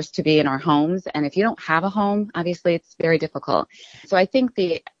of forced to be in our homes. And if you don't have a home, obviously it's very difficult. So I think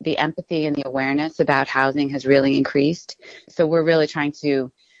the empathy and the awareness about housing has really increased. So we're really trying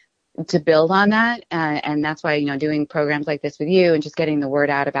to build on that. And that's why, doing programs like this with you and just getting the word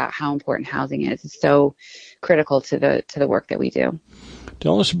out about how important housing is so critical to the work that we do.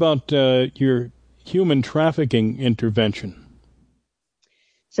 Tell us about your human trafficking intervention.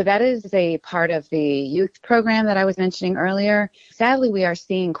 So that is a part of the youth program that I was mentioning earlier. Sadly, we are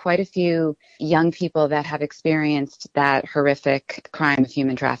seeing quite a few young people that have experienced that horrific crime of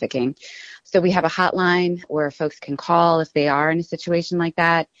human trafficking. So we have a hotline where folks can call if they are in a situation like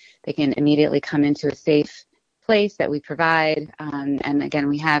that. They can immediately come into a safe place that we provide. And again,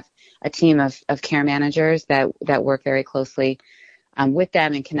 we have a team of care managers that work very closely with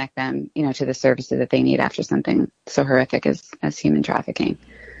them and connect them, to the services that they need after something so horrific as human trafficking.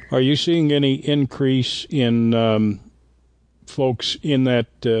 Are you seeing any increase in folks in that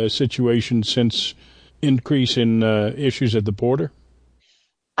situation since increase in issues at the border?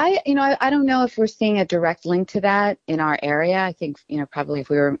 I don't know if we're seeing a direct link to that in our area. I think, probably if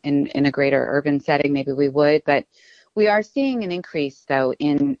we were in a greater urban setting, maybe we would, but we are seeing an increase though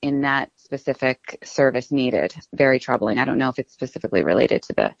in that specific service needed. Very troubling. I don't know if it's specifically related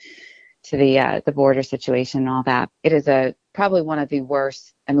to the border situation and all that. It is probably one of the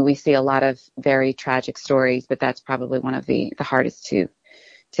worst. I mean, we see a lot of very tragic stories, but that's probably one of the hardest to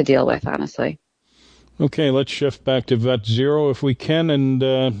deal with, honestly. Okay, let's shift back to Vet Zero if we can.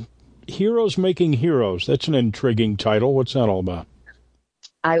 And Heroes Making Heroes, that's an intriguing title. What's that all about?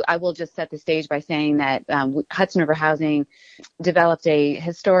 I will just set the stage by saying that Hudson River Housing developed a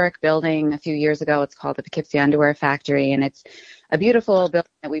historic building a few years ago. It's called the Poughkeepsie Underwear Factory, and it's a beautiful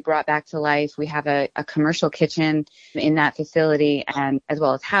building that we brought back to life. We have a commercial kitchen in that facility, and as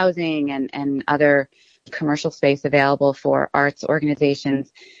well as housing and other commercial space available for arts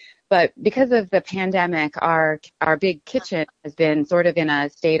organizations. But because of the pandemic, our big kitchen has been sort of in a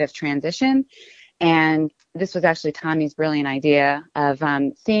state of transition. And this was actually Tommy's brilliant idea of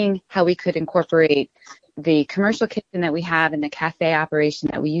seeing how we could incorporate the commercial kitchen that we have and the cafe operation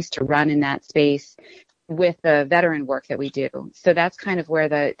that we used to run in that space with the veteran work that we do. So that's kind of where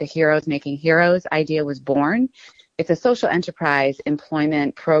the Heroes Making Heroes idea was born. It's a social enterprise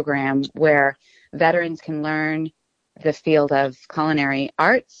employment program where veterans can learn the field of culinary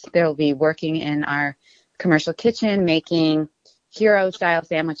arts. They'll be working in our commercial kitchen making hero-style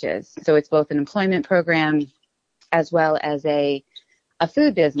sandwiches. So it's both an employment program as well as a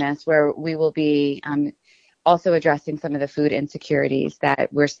food business where we will be also addressing some of the food insecurities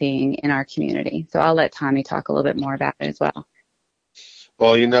that we're seeing in our community. So I'll let Tommy talk a little bit more about it as well.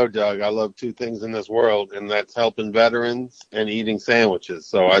 Well, Doug, I love two things in this world, and that's helping veterans and eating sandwiches.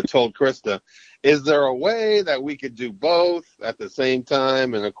 So I told Krista, is there a way that we could do both at the same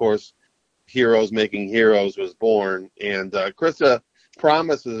time? And, of course, Heroes Making Heroes was born. And Krista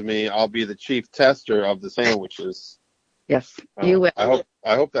promises me I'll be the chief tester of the sandwiches. Yes, you will.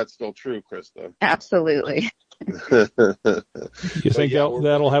 I hope that's still true, Krista. Absolutely. You think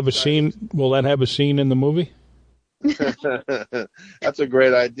that'll have a scene? Will that have a scene in the movie? That's a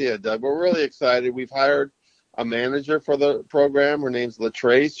great idea, Doug. We're really excited. We've hired a manager for the program. Her name's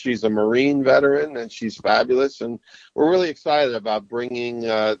LaTrace. She's a Marine veteran, and she's fabulous. And we're really excited about bringing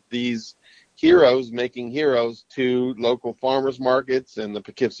these Heroes Making Heroes to local farmers markets and the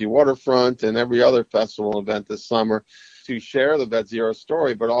Poughkeepsie waterfront and every other festival event this summer to share the Vet Zero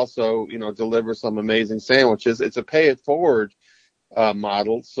story, but also, deliver some amazing sandwiches. It's a pay it forward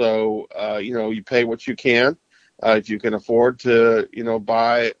model. So, you pay what you can. If you can afford to,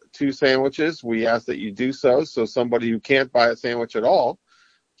 buy 2 sandwiches, we ask that you do so. So somebody who can't buy a sandwich at all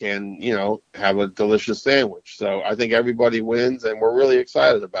can, have a delicious sandwich. So I think everybody wins, and we're really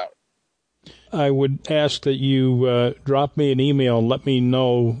excited about it. I would ask that you drop me an email and let me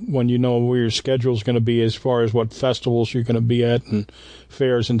know when you know where your schedule is going to be as far as what festivals you're going to be at and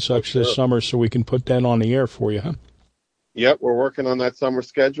fairs and such this summer so we can put that on the air for you, huh? Yep, we're working on that summer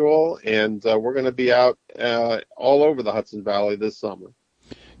schedule, and we're going to be out all over the Hudson Valley this summer.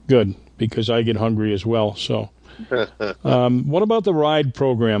 Good, because I get hungry as well. So, what about the ride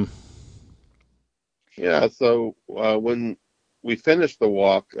program? Yeah, so when we finished the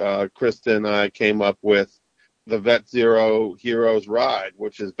walk, Krista and I came up with the Vet Zero Heroes Ride,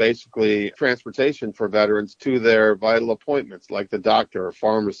 which is basically transportation for veterans to their vital appointments, like the doctor or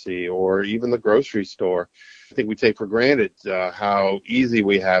pharmacy or even the grocery store. I think we take for granted how easy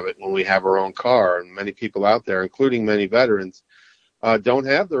we have it when we have our own car, and many people out there, including many veterans, don't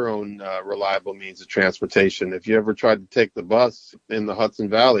have their own reliable means of transportation. If you ever tried to take the bus in the Hudson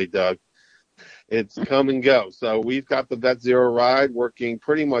Valley, Doug, it's come and go. So we've got the Vet Zero Ride working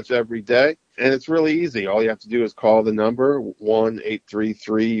pretty much every day, and it's really easy. All you have to do is call the number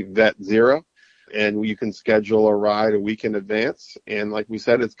 1-833-VET-0, and you can schedule a ride a week in advance. And like we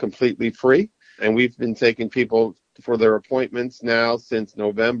said, it's completely free. And we've been taking people for their appointments now since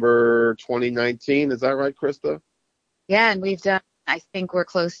November 2019. Is that right, Krista? Yeah, and we've done, I think we're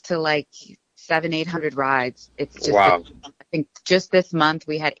close to like 700-800 rides. It's just, wow. I think just this month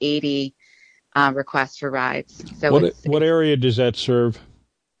we had 80 requests for rides. So what area does that serve?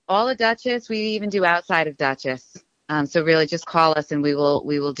 All of Dutchess. We even do outside of Dutchess. So really just call us and we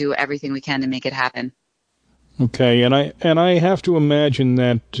will do everything we can to make it happen. Okay, and I have to imagine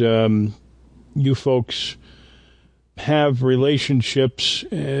that you folks have relationships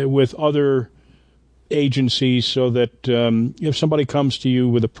with other agencies so that if somebody comes to you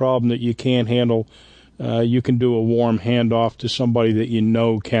with a problem that you can't handle, you can do a warm handoff to somebody that you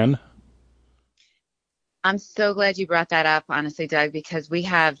know can? I'm so glad you brought that up, honestly, Doug, because we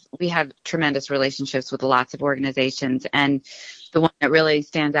have tremendous relationships with lots of organizations, and the one that really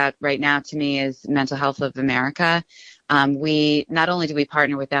stands out right now to me is Mental Health of America. We not only do we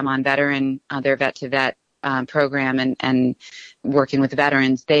partner with them on their vet to vet program and working with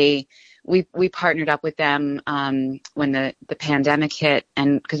veterans, we partnered up with them when the pandemic hit,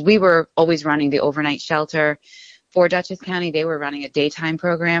 and because we were always running the overnight shelter for Dutchess County, they were running a daytime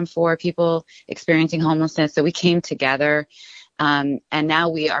program for people experiencing homelessness. So we came together, and now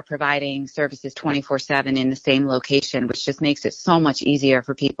we are providing services 24/7 in the same location, which just makes it so much easier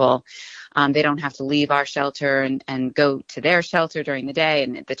for people. They don't have to leave our shelter and go to their shelter during the day,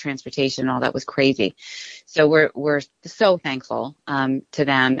 and the transportation and all that was crazy. So we're so thankful to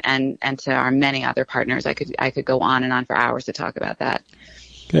them and to our many other partners. I could go on and on for hours to talk about that.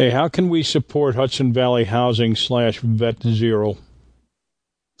 Okay, how can we support Hudson Valley Housing /VetZero?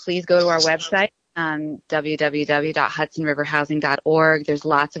 Please go to our website, www.hudsonriverhousing.org. There's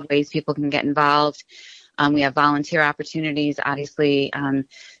lots of ways people can get involved. We have volunteer opportunities. Obviously,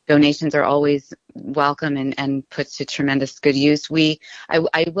 donations are always welcome and put to tremendous good use. I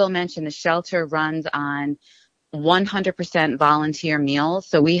will mention the shelter runs on 100% volunteer meals.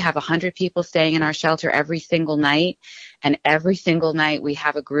 So we have 100 people staying in our shelter every single night. And every single night we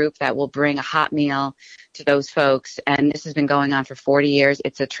have a group that will bring a hot meal to those folks. And this has been going on for 40 years.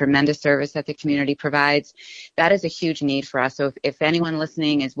 It's a tremendous service that the community provides. That is a huge need for us. So if anyone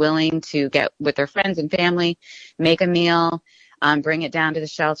listening is willing to get with their friends and family, make a meal, bring it down to the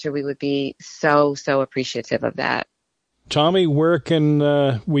shelter, we would be so, so appreciative of that. Tommy, where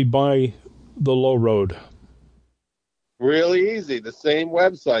can we buy the Low Road? Really easy. The same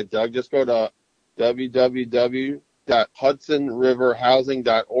website, Doug. Just go to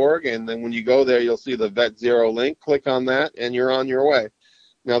www.hudsonriverhousing.org, and then when you go there, you'll see the VetZero link. Click on that, and you're on your way.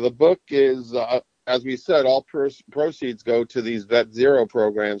 Now, the book is, as we said, all proceeds go to these VetZero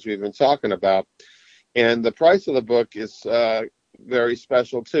programs we've been talking about. And the price of the book is very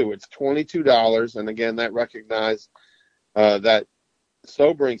special, too. It's $22, and again, that recognizes that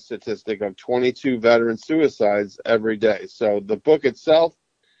sobering statistic of 22 veteran suicides every day. So the book itself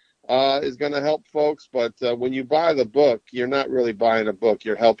is going to help folks, but when you buy the book, you're not really buying a book,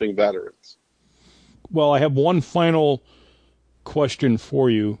 you're helping veterans. Well, I have one final question for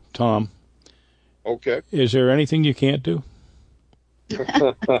you, Tom. Okay. Is there anything you can't do?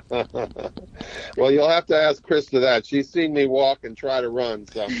 Well, you'll have to ask Krista that. She's seen me walk and try to run,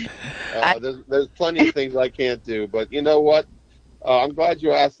 so there's plenty of things I can't do. But you know what? I'm glad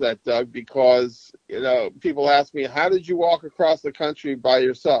you asked that, Doug, because, people ask me, how did you walk across the country by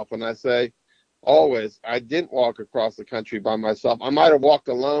yourself? And I say, always, I didn't walk across the country by myself. I might have walked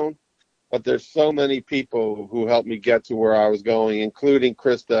alone, but there's so many people who helped me get to where I was going, including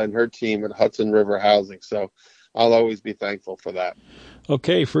Krista and her team at Hudson River Housing. So I'll always be thankful for that.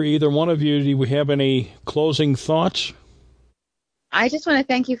 Okay, for either one of you, do we have any closing thoughts? I just want to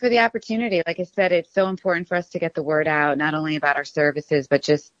thank you for the opportunity. Like I said, it's so important for us to get the word out, not only about our services, but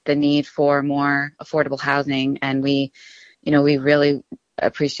just the need for more affordable housing. And we really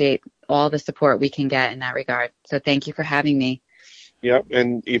appreciate all the support we can get in that regard. So thank you for having me. Yep.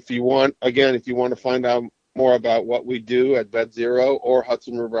 And if you want to find out more about what we do at VetZero or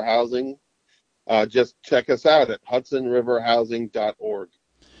Hudson River Housing, just check us out at hudsonriverhousing.org.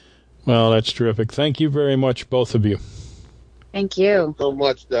 Well, that's terrific. Thank you very much, both of you. Thank you so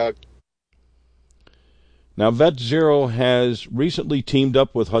much, Doug. Now, VetZero has recently teamed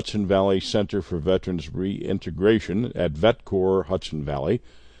up with Hudson Valley Center for Veterans Reintegration at VetCorps Hudson Valley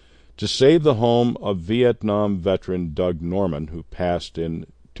to save the home of Vietnam veteran Doug Norman, who passed in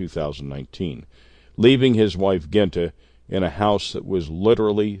 2019, leaving his wife Ginta in a house that was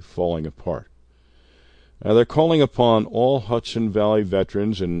literally falling apart. Now, they're calling upon all Hudson Valley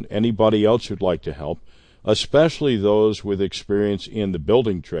veterans and anybody else who'd like to help, especially those with experience in the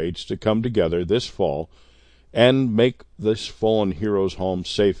building trades, to come together this fall and make this fallen hero's home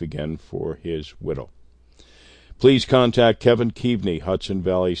safe again for his widow. Please contact Kevin Keaveney, Hudson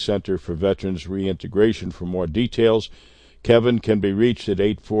Valley Center for Veterans Reintegration, for more details. Kevin can be reached at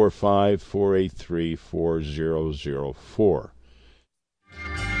 845-483-4004.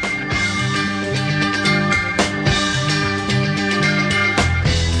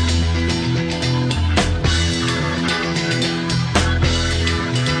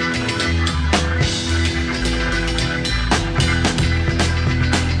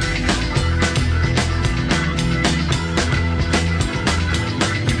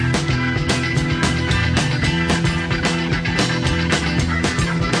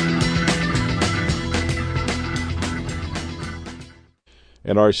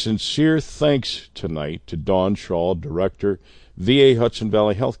 And our sincere thanks tonight to Dawn Shaw, Director, VA Hudson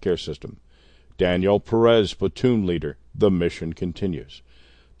Valley Healthcare System. Danielle Perez, Platoon Leader, The Mission Continues.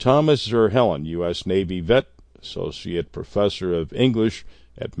 Thomas Zerhelen, U.S. Navy vet, Associate Professor of English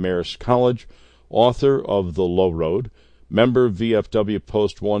at Marist College, author of The Low Road, member of VFW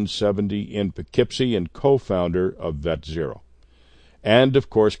Post 170 in Poughkeepsie, and co-founder of Vet Zero. And, of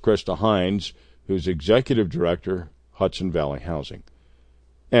course, Krista Hines, who's Executive Director, Hudson Valley Housing.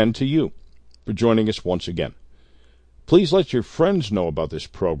 And to you for joining us once again. Please let your friends know about this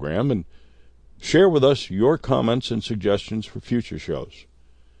program and share with us your comments and suggestions for future shows.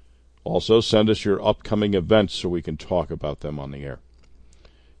 Also, send us your upcoming events so we can talk about them on the air.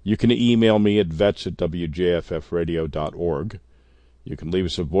 You can email me at vets@wjffradio.org. You can leave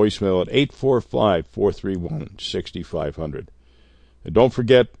us a voicemail at 845-431-6500. And don't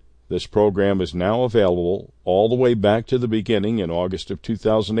forget, this program is now available all the way back to the beginning in August of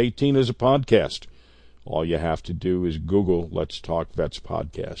 2018 as a podcast. All you have to do is Google Let's Talk Vets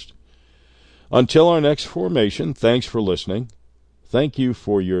Podcast. Until our next formation, thanks for listening. Thank you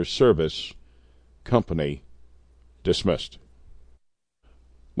for your service. Company dismissed.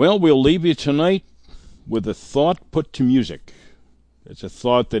 Well, we'll leave you tonight with a thought put to music. It's a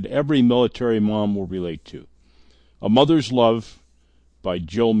thought that every military mom will relate to. A Mother's Love by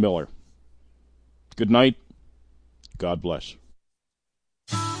Jill Miller. Good night. God bless.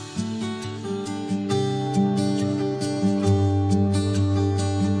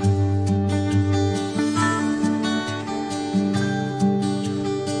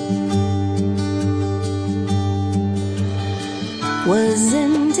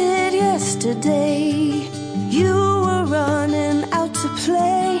 Wasn't it yesterday you were running out to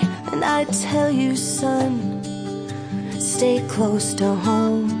play, and I tell you, son, stay close to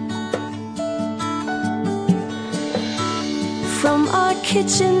home. From our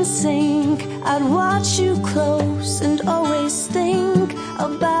kitchen sink I'd watch you close and always think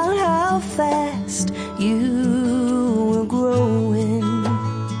about how fast you were growing.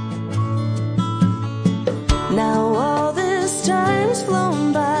 Now all this time's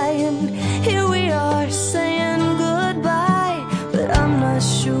flown by and here we are saying goodbye, but I'm not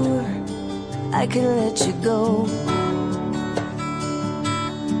sure I can let you go.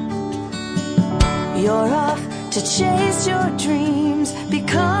 You're off to chase your dreams,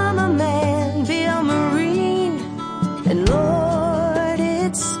 become a man, be a Marine, and Lord,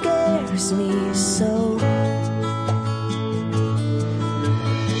 it scares me so.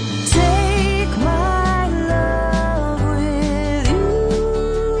 Take my love with you,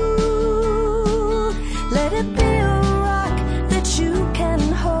 let it be a rock that you can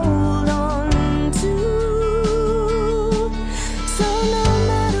hold on to, so no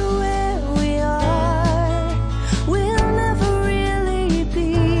matter where we are, we'll never really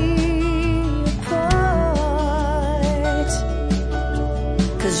be apart,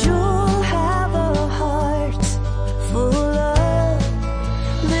 'cause you'll have a heart full of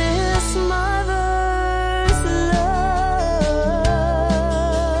this mother's love,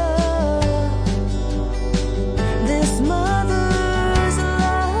 this mother's love.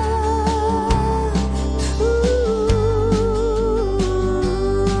 Ooh,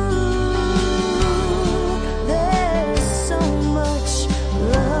 there's so much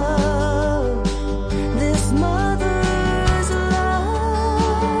love, this mother's love.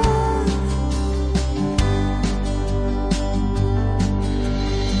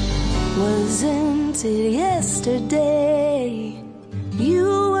 Wasn't it yesterday you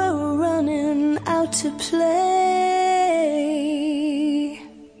were running out to play?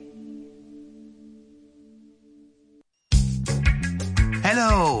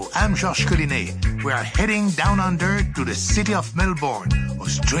 Hello, I'm Georges Collinet. We are heading down under to the city of Melbourne,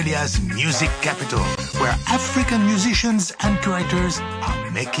 Australia's music capital, where African musicians and curators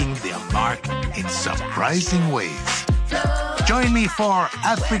are making their mark in surprising ways. Join me for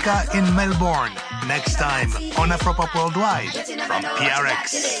Africa in Melbourne next time on Afropop Worldwide from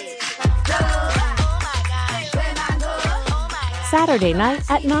PRX. Saturday night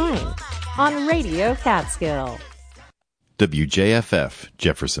at 9 on Radio Catskill. WJFF,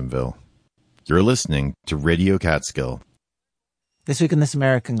 Jeffersonville. You're listening to Radio Catskill. This week in This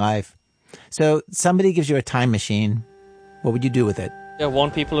American Life. So somebody gives you a time machine. What would you do with it? Yeah,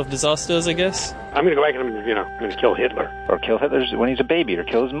 warn people of disasters, I guess. I'm going to go back and, I'm going to kill Hitler. Or kill Hitler when he's a baby, or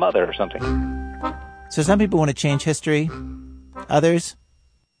kill his mother or something. So some people want to change history. Others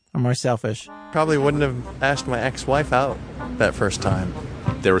are more selfish. Probably wouldn't have asked my ex-wife out that first time.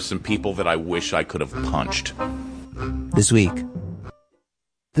 There are some people that I wish I could have punched. This week.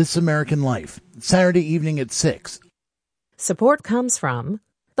 This American Life, Saturday evening at 6. Support comes from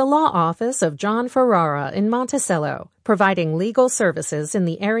the Law Office of John Ferrara in Monticello, providing legal services in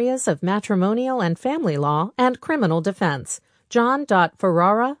the areas of matrimonial and family law and criminal defense.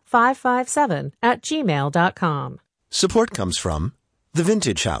 john.ferrara557@gmail.com. Support comes from The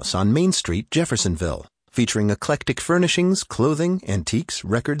Vintage House on Main Street, Jeffersonville, featuring eclectic furnishings, clothing, antiques,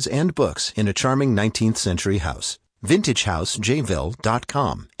 records, and books in a charming 19th century house.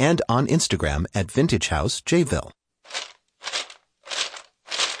 VintageHouseJayville.com and on Instagram at VintageHouseJayville.